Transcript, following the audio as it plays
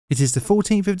It is the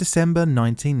 14th of December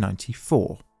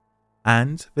 1994,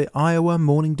 and the Iowa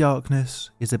morning darkness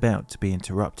is about to be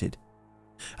interrupted.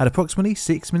 At approximately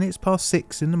 6 minutes past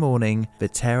 6 in the morning, the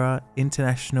Terra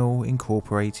International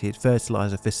Incorporated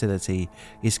Fertiliser facility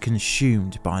is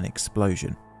consumed by an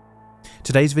explosion.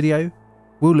 Today's video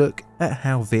will look at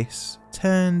how this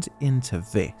turned into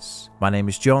this. My name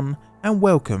is John, and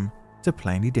welcome to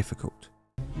Plainly Difficult.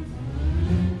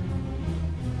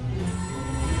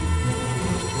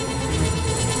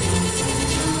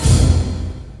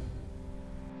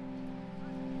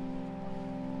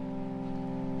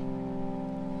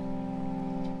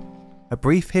 A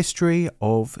brief history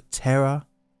of Terra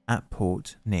at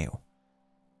Port Neal.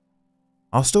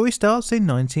 Our story starts in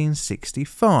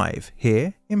 1965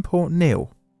 here in Port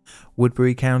Neal,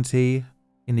 Woodbury County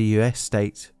in the US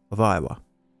state of Iowa.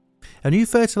 A new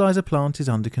fertiliser plant is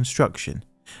under construction.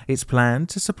 It's planned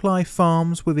to supply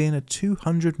farms within a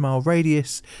 200-mile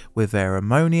radius with their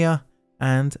ammonia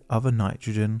and other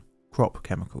nitrogen crop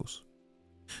chemicals.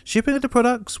 Shipping of the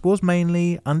products was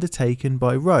mainly undertaken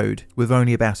by road, with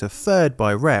only about a third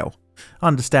by rail,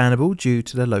 understandable due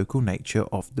to the local nature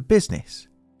of the business.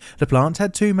 The plant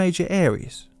had two major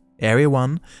areas. Area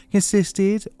 1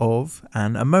 consisted of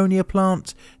an ammonia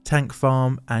plant, tank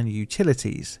farm and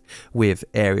utilities, with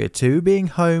Area 2 being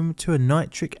home to a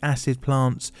nitric acid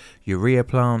plant, urea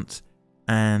plant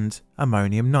and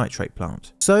ammonium nitrate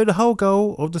plant. So the whole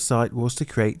goal of the site was to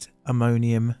create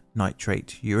ammonium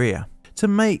nitrate urea. To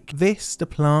make this, the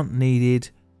plant needed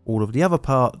all of the other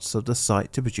parts of the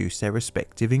site to produce their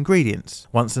respective ingredients.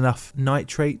 Once enough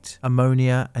nitrate,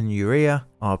 ammonia and urea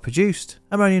are produced,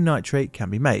 ammonium nitrate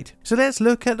can be made. So let's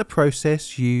look at the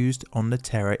process used on the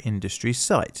Terra Industries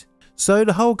site. So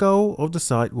the whole goal of the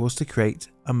site was to create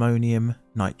ammonium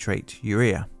nitrate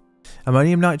urea.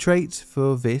 Ammonium nitrate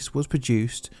for this was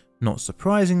produced, not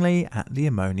surprisingly, at the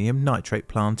ammonium nitrate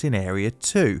plant in Area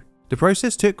 2. The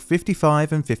process took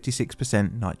 55 and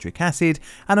 56% nitric acid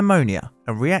and ammonia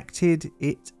and reacted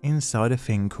it inside a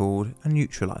thing called a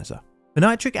neutralizer. The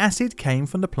nitric acid came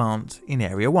from the plant in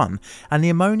Area 1 and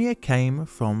the ammonia came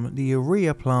from the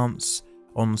urea plants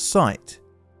on site,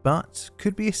 but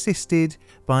could be assisted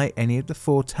by any of the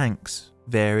 4 tanks,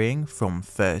 varying from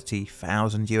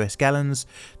 30,000 US gallons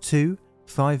to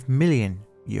 5 million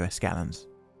US gallons.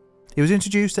 It was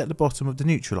introduced at the bottom of the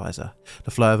neutralizer.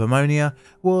 The flow of ammonia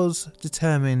was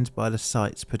determined by the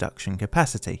site's production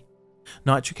capacity.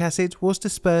 Nitric acid was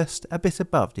dispersed a bit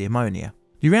above the ammonia.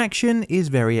 The reaction is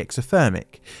very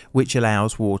exothermic, which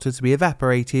allows water to be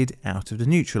evaporated out of the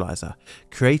neutralizer,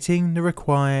 creating the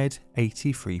required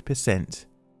 83%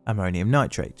 ammonium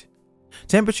nitrate.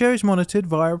 Temperature is monitored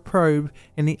via a probe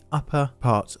in the upper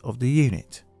part of the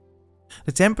unit.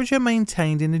 The temperature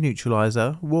maintained in the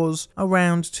neutralizer was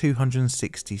around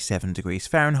 267 degrees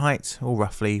Fahrenheit or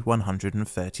roughly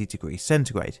 130 degrees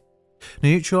centigrade.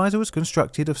 The neutralizer was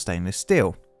constructed of stainless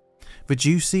steel. The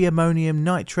juicy ammonium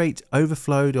nitrate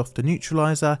overflowed off the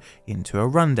neutralizer into a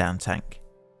rundown tank.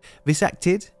 This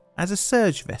acted as a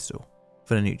surge vessel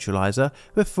for the neutralizer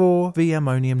before the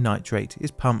ammonium nitrate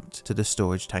is pumped to the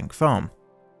storage tank farm.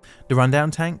 The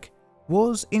rundown tank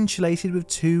was insulated with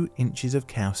 2 inches of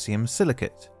calcium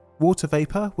silicate. Water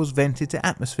vapour was vented to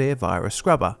atmosphere via a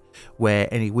scrubber,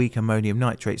 where any weak ammonium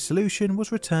nitrate solution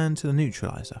was returned to the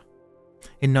neutralizer.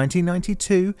 In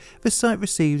 1992, the site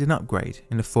received an upgrade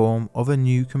in the form of a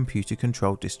new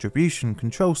computer-controlled distribution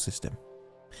control system.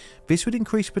 This would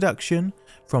increase production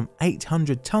from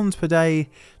 800 tonnes per day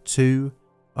to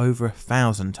over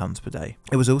 1,000 tonnes per day.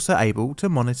 It was also able to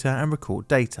monitor and record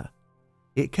data.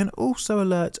 It can also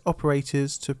alert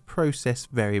operators to process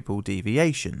variable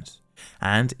deviations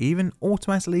and even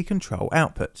automatically control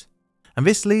output. And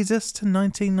this leads us to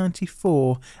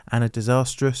 1994 and a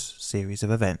disastrous series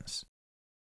of events.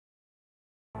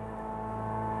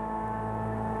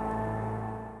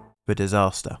 The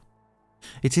disaster.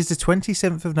 It is the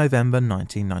 27th of November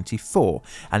 1994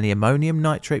 and the ammonium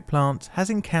nitrate plant has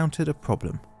encountered a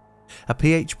problem. A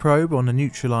pH probe on the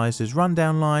neutralizer's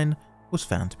rundown line was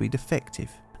found to be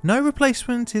defective. No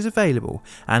replacement is available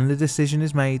and the decision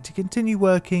is made to continue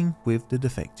working with the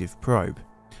defective probe.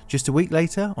 Just a week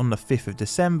later, on the 5th of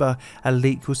December, a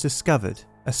leak was discovered.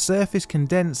 A surface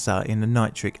condenser in the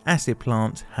nitric acid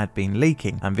plant had been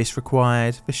leaking and this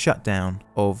required the shutdown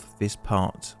of this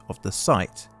part of the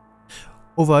site.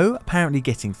 Although apparently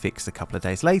getting fixed a couple of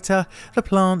days later, the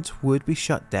plant would be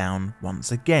shut down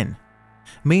once again.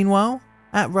 Meanwhile,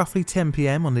 at roughly 10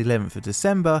 PM on the 11th of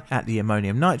December at the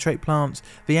ammonium nitrate plant,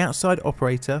 the outside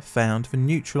operator found the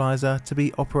neutralizer to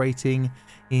be operating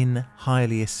in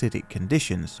highly acidic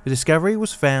conditions. The discovery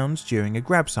was found during a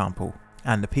grab sample.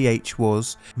 and the pH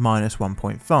was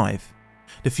 -1.5.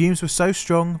 The fumes were so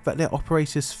strong that their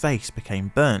operator's face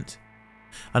became burnt.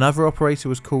 Another operator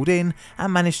was called in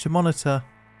and managed to monitor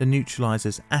the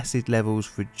neutralizer's acid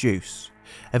levels reduce,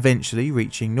 eventually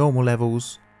reaching normal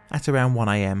levels at around 1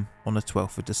 AM on the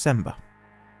 12th of December.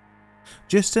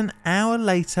 Just an hour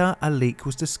later, a leak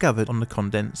was discovered on the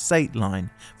condensate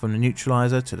line from the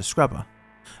neutralizer to the scrubber.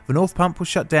 The north pump was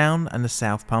shut down and the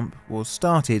south pump was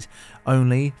started,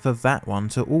 only for that one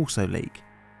to also leak.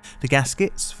 The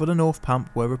gaskets for the north pump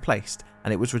were replaced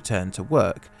and it was returned to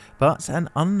work, but an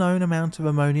unknown amount of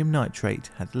ammonium nitrate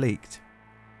had leaked.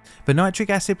 The nitric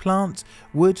acid plant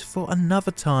would for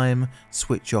another time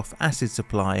switch off acid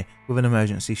supply with an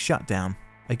emergency shutdown,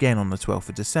 again on the 12th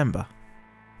of December.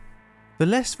 The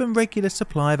less than regular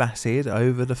supply of acid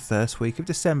over the first week of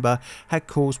December had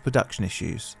caused production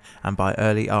issues, and by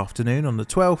early afternoon on the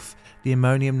 12th, the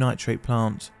ammonium nitrate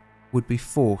plant would be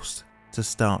forced to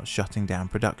start shutting down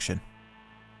production.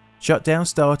 Shutdown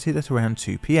started at around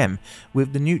 2 PM,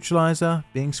 with the neutralizer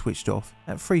being switched off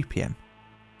at 3 PM.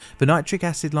 The nitric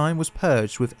acid line was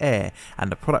purged with air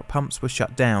and the product pumps were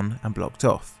shut down and blocked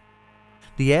off.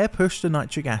 The air pushed the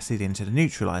nitric acid into the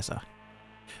neutralizer.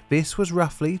 This was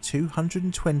roughly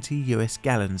 220 US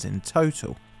gallons in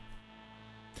total.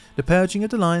 The purging of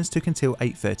the lines took until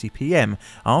 8:30 PM.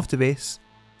 After this,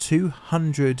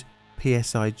 200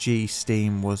 psig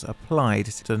steam was applied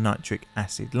to the nitric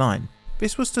acid line.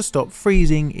 This was to stop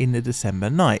freezing in the December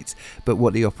night, but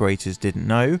what the operators didn't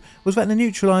know was that the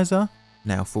neutralizer,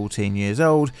 now 14 years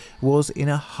old, was in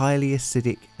a highly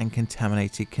acidic and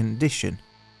contaminated condition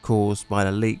caused by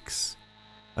the leaks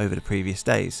over the previous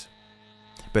days.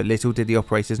 But little did the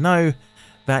operators know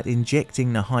that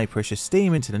injecting the high pressure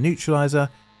steam into the neutralizer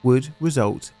would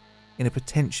result in a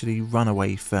potentially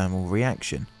runaway thermal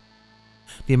reaction.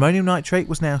 The ammonium nitrate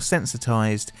was now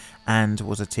sensitized and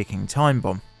was a ticking time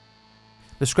bomb.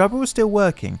 The scrubber was still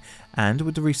working and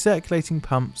with the recirculating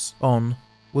pumps on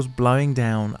was blowing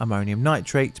down ammonium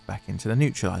nitrate back into the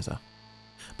neutralizer.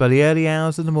 By the early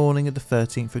hours of the morning of the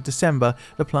 13th of December,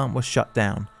 the plant was shut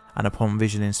down and upon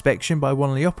visual inspection by one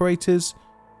of the operators,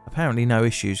 apparently no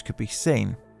issues could be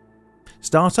seen.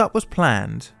 Startup was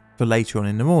planned for later on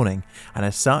in the morning, and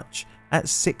as such, at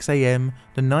 6 AM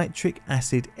the nitric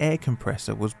acid air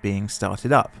compressor was being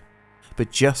started up.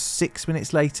 But just 6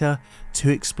 minutes later, 2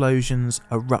 explosions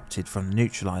erupted from the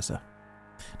neutralizer.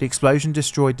 The explosion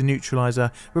destroyed the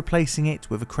neutralizer, replacing it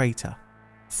with a crater.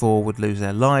 4 would lose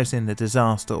their lives in the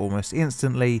disaster almost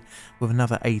instantly, with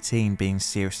another 18 being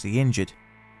seriously injured.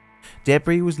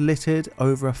 Debris was littered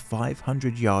over a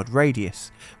 500-yard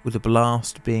radius, with the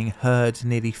blast being heard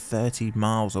nearly 30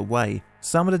 miles away.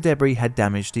 Some of the debris had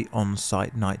damaged the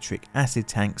on-site nitric acid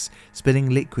tanks, spilling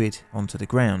liquid onto the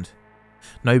ground.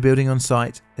 No building on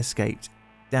site escaped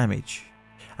damage,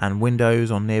 and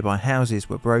windows on nearby houses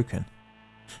were broken.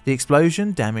 The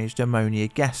explosion damaged ammonia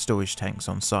gas storage tanks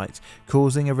on site,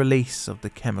 causing a release of the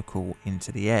chemical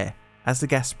into the air. As the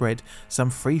gas spread, some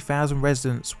 3,000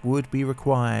 residents would be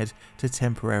required to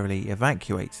temporarily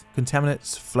evacuate.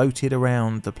 Contaminants floated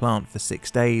around the plant for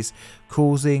 6 days,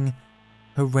 causing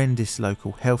horrendous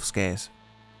local health scares.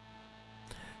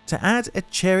 To add a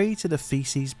cherry to the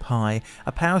feces pie,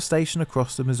 a power station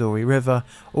across the Missouri River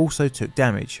also took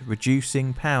damage,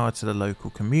 reducing power to the local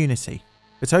community.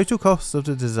 The total cost of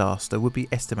the disaster would be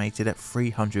estimated at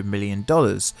 $300 million,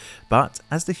 but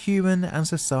as the human and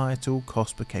societal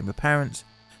cost became apparent,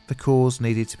 the cause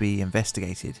needed to be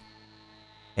investigated.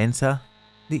 Enter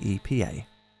the EPA.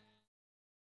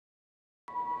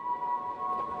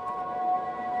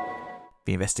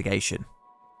 The investigation.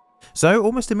 So,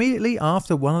 almost immediately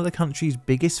after one of the country's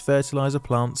biggest fertiliser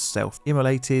plants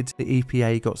self-immolated, the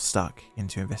EPA got stuck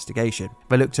into investigation.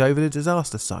 They looked over the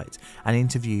disaster site and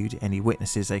interviewed any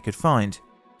witnesses they could find.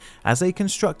 As they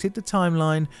constructed the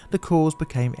timeline, the cause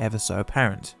became ever so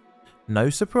apparent. No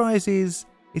surprises,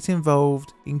 it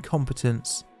involved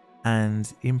incompetence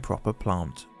and improper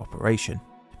plant operation.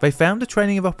 They found the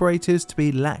training of operators to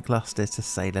be lackluster to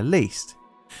say the least.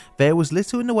 There was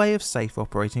little in the way of safe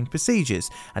operating procedures,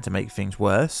 and to make things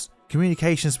worse,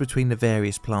 communications between the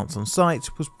various plants on site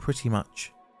was pretty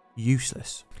much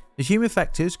useless. The human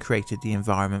factors created the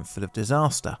environment for the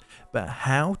disaster, but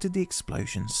how did the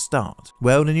explosion start?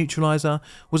 Well, the neutralizer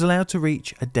was allowed to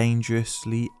reach a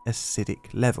dangerously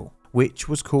acidic level, which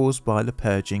was caused by the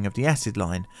purging of the acid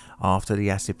line after the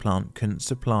acid plant couldn't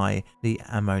supply the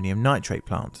ammonium nitrate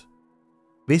plant.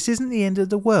 This isn't the end of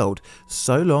the world,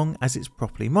 so long as it's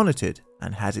properly monitored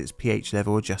and has its pH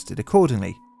level adjusted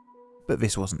accordingly, but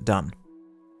this wasn't done.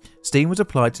 Steam was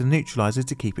applied to the neutralizer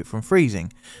to keep it from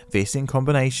freezing. This, in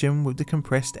combination with the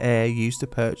compressed air used to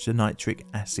purge the nitric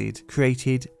acid,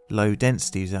 created low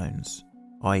density zones,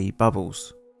 i.e.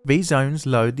 bubbles. These zones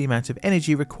lowered the amount of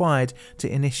energy required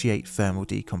to initiate thermal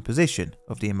decomposition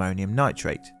of the ammonium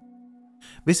nitrate.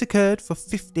 This occurred for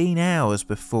 15 hours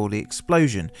before the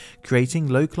explosion, creating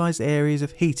localized areas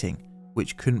of heating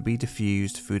which couldn't be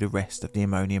diffused through the rest of the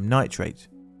ammonium nitrate.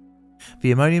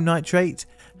 The ammonium nitrate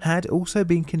had also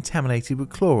been contaminated with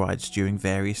chlorides during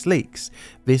various leaks.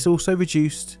 This also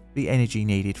reduced the energy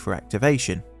needed for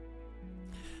activation.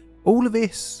 All of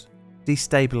this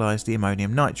destabilised the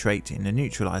ammonium nitrate in the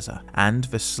neutralizer, and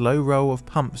the slow roll of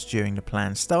pumps during the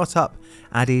planned startup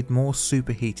added more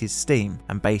superheated steam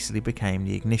and basically became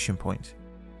the ignition point.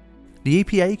 The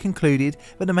EPA concluded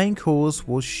that the main cause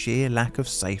was sheer lack of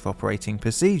safe operating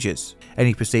procedures.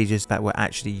 Any procedures that were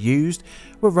actually used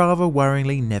were rather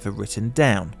worryingly never written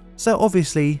down, so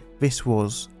obviously this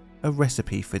was a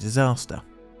recipe for disaster.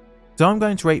 So I'm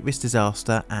going to rate this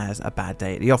disaster as a bad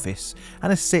day at the office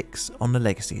and a 6 on the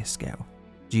legacy scale.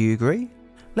 Do you agree?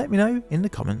 Let me know in the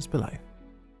comments below.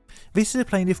 This is a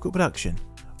Plainly Difficult production.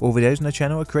 All videos on the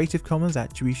channel are Creative Commons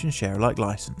Attribution Share Alike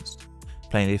licensed.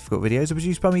 Plainly Difficult videos are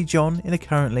produced by me, John, in a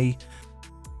currently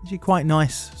actually quite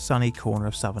nice sunny corner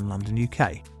of southern London,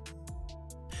 UK.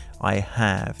 I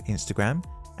have Instagram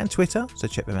and Twitter, so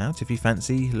check them out if you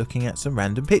fancy looking at some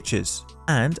random pictures.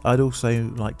 And I'd also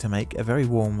like to make a very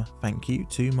warm thank you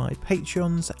to my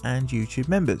Patreons and YouTube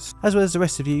members, as well as the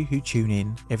rest of you who tune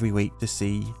in every week to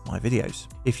see my videos.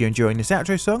 If you're enjoying this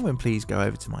outro song, then please go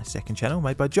over to my second channel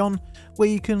made by John, where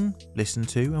you can listen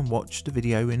to and watch the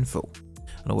video in full.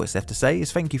 And all that's left to say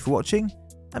is thank you for watching,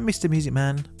 and Mr. Music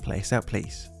Man, play us out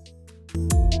please.